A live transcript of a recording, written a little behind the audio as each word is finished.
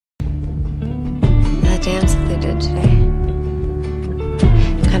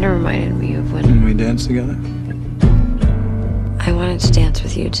kind of reminded me of when we danced together. I wanted to dance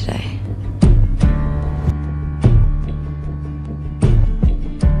with you today.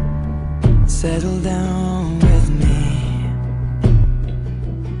 Settle down with me,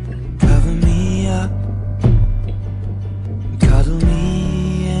 cover me up, cuddle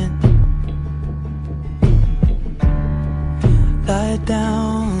me in, lie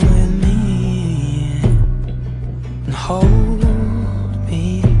down with me and hold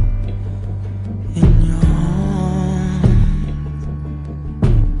me in your arms.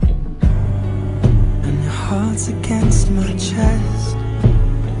 And your heart's against my chest,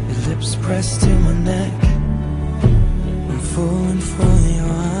 lips pressed to my neck. I'm falling for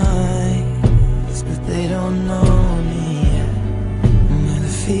your eyes, but they don't know me yet. And with a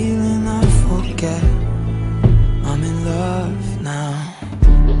feeling I forget, I'm in love now.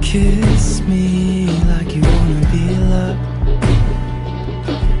 Kiss me like you wanna be loved.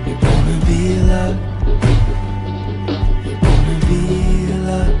 You wanna be loved. You wanna be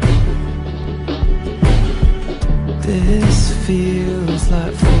loved. This feels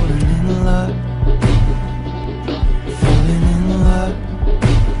like falling in love, falling in love,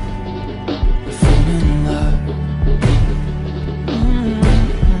 falling in love.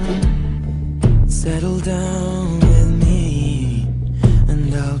 Settle down with me,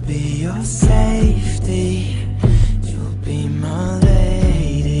 and I'll be your safety. You'll be my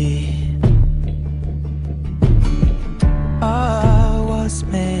lady. I was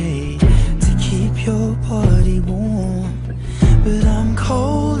made to keep your body warm, but I'm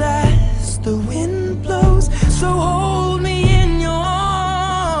cold as the wind blows, so hold me in your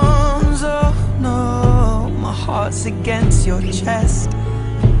arms. Oh no, my heart's against your chest,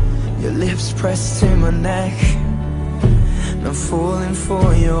 your lips pressed to my neck. And I'm falling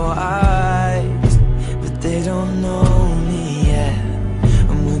for your eyes, but they don't know me yet.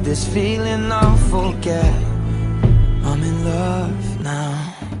 And with this feeling I'll forget, I'm in love now.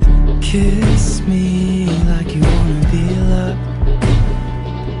 Kiss me like you wanna be loved.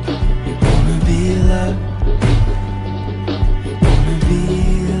 You wanna be loved. You wanna be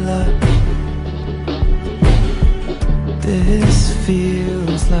loved. This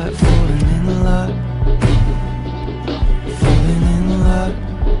feels like falling in love.